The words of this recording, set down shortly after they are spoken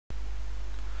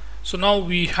So now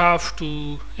we have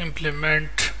to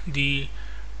implement the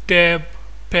tab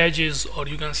pages, or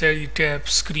you can say the tab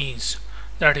screens.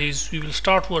 That is, we will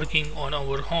start working on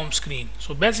our home screen.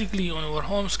 So basically on our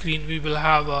home screen we will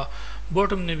have a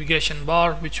bottom navigation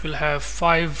bar which will have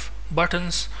 5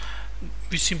 buttons,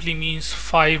 which simply means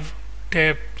 5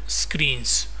 tab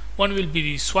screens. One will be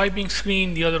the swiping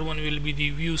screen, the other one will be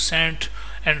the view sent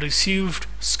and received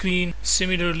screen.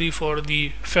 Similarly for the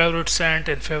favorite sent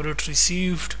and favorite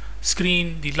received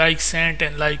screen, the like sent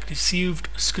and like received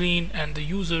screen, and the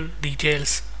user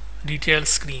details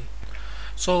screen.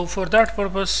 So for that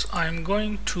purpose I'm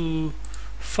going to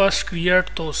first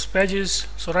create those pages.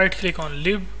 So right click on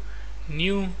lib,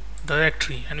 new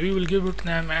directory, and we will give it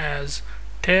name as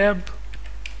tab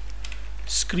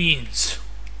screens.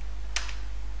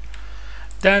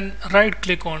 Then right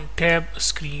click on tab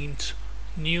screens,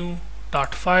 new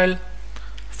 .file.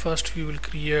 First we will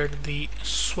create the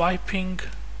swiping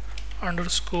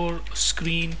underscore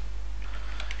screen.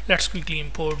 Let's quickly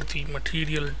import the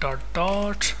material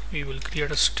dot. We will create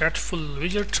a stateful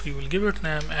widget. We will give it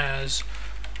name as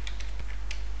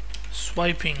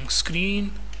swiping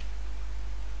screen,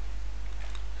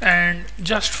 and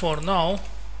just for now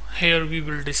here we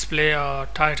will display a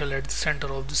title at the center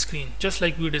of the screen, just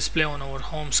like we display on our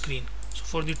home screen. So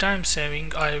for the time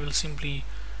saving I will simply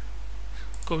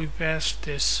copy paste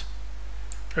this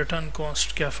return const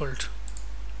scaffold,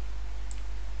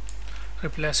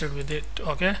 replace it with it.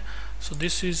 Okay, so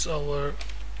this is our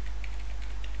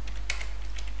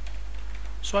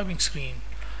swiping screen.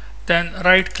 Then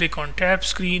right click on tab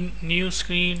screen, new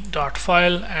screen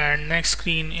 .file, and next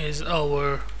screen is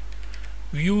our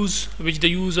views which the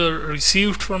user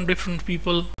received from different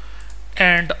people,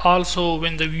 and also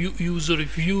when the user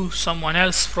view someone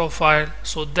else's profile,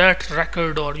 so that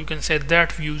record, or you can say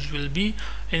that views, will be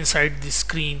inside the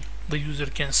screen the user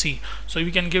can see. So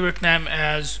we can give it name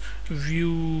as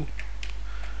view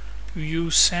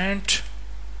sent,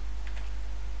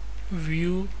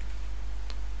 view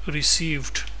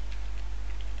received,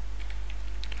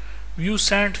 view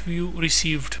sent, view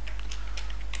received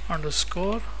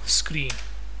underscore screen.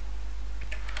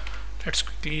 Let's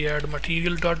quickly add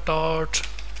material dot.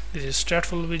 This is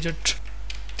stateful widget.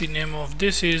 The name of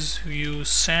this is view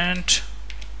sent,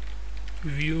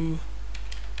 view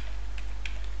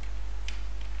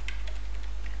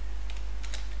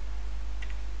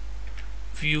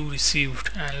received,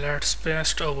 and let's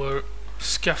paste our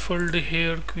scaffold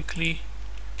here quickly,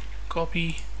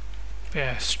 copy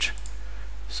paste.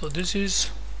 So this is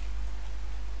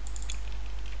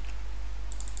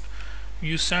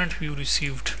view sent, view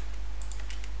received.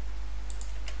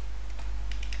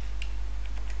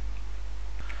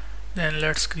 Then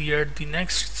let's create the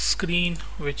next screen,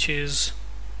 which is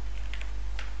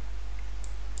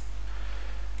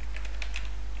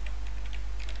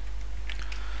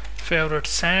favorite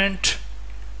sent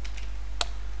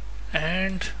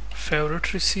and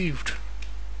favorite received.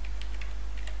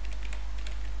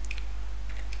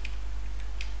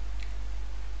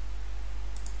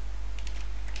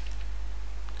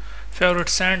 Favorite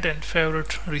sent and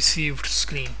favorite received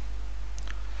screen.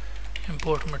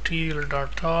 Import material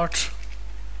dot.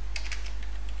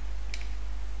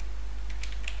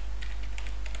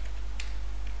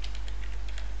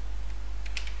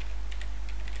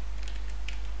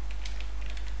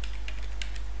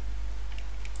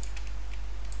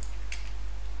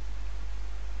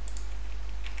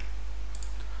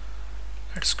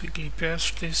 Let's quickly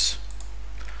paste this.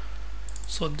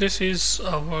 So this is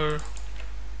our,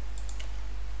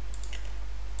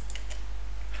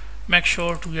 make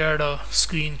sure to add a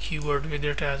screen keyword with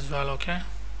it as well. Okay,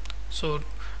 so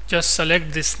just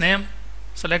select this name,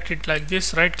 select it like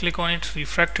this, right click on it,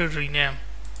 refactor, rename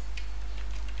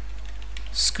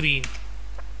screen.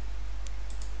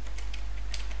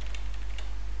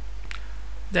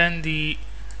 Then the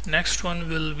next one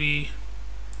will be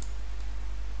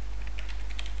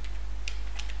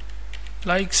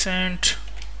like sent,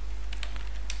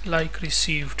 like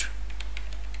received.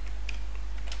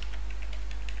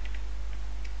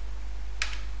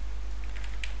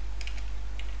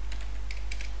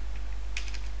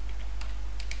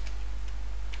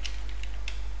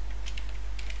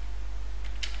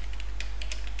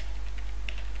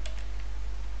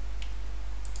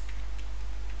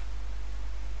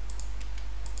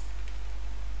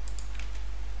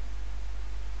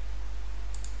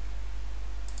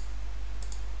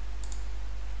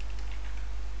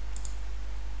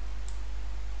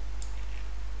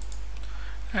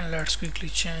 And let's quickly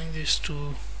change this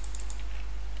to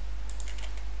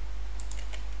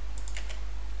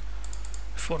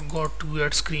forgot to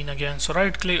add screen again. So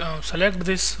right click, select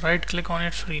this, right click on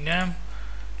it, rename,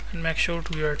 and make sure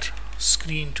to add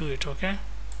screen to it. Okay,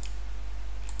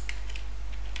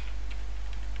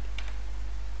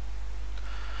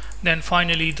 then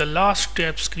finally the last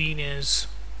tab screen is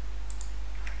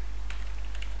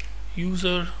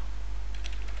user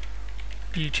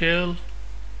details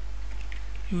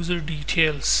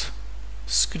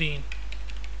screen.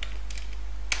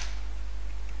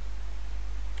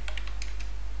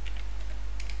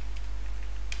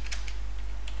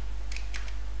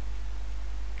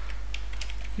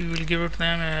 We will give it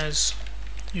name as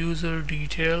user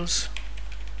details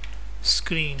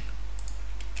screen.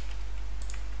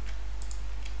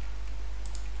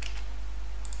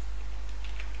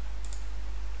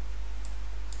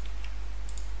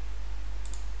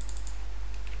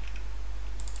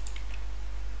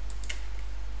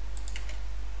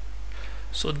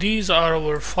 So these are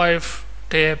our 5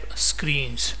 tab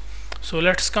screens. So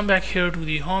let's come back here to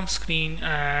the home screen,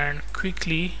 and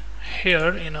quickly here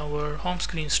in our home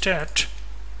screen stat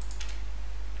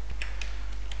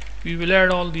we will add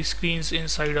all these screens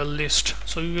inside a list.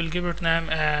 So we will give it name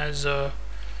as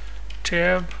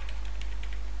tab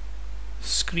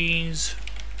screens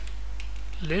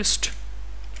list.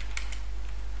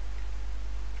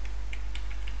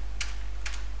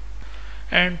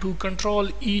 And to control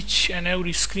each and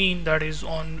every screen that is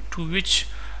on to which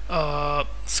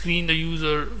screen the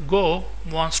user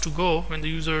wants to go, when the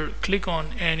user click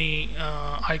on any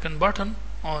icon button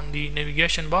on the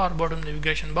navigation bar, bottom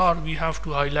navigation bar, we have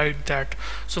to highlight that.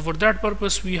 So for that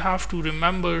purpose we have to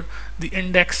remember the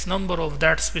index number of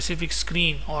that specific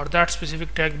screen or that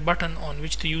specific tag button on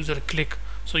which the user click.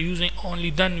 So using only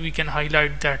then we can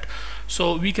highlight that.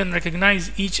 So we can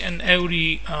recognize each and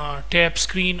every tab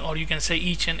screen, or you can say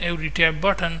each and every tab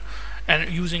button, and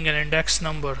using an index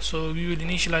number. So we will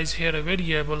initialize here a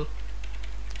variable.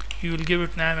 You will give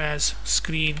it name as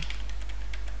screen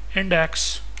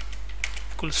index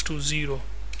equals to 0.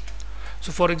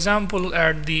 So for example,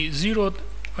 at the 0th,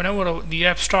 whenever the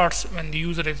app starts, when the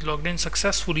user is logged in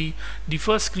successfully, the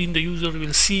first screen the user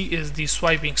will see is the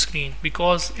swiping screen,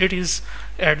 because it is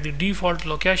at the default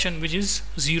location, which is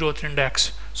 0th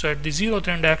index. So at the 0th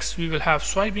index we will have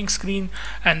swiping screen,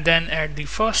 and then at the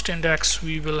first index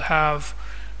we will have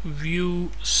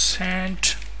view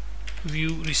sent,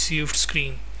 view received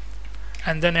screen,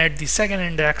 and then at the second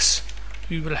index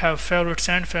we will have favorite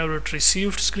sent, favorite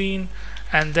received screen,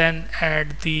 and then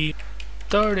at the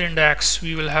third index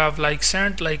we will have like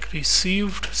sent, like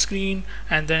received screen,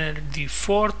 and then at the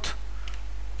fourth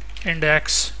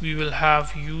index we will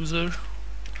have user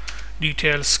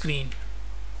details screen.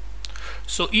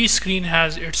 So each screen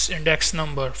has its index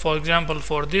number. For example,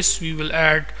 for this we will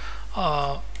add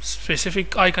a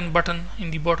specific icon button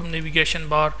in the bottom navigation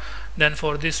bar. Then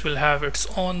for this we'll have its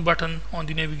own button on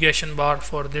the navigation bar,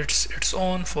 for this its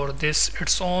own, for this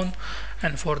its own,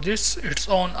 and for this its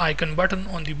own icon button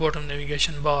on the bottom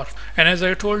navigation bar. And as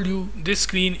I told you, this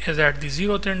screen is at the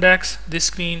 0th index, this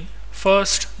screen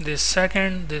first, this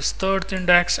second, this third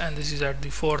index, and this is at the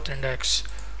 4th index.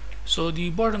 So the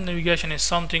bottom navigation is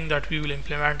something that we will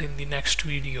implement in the next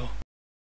video.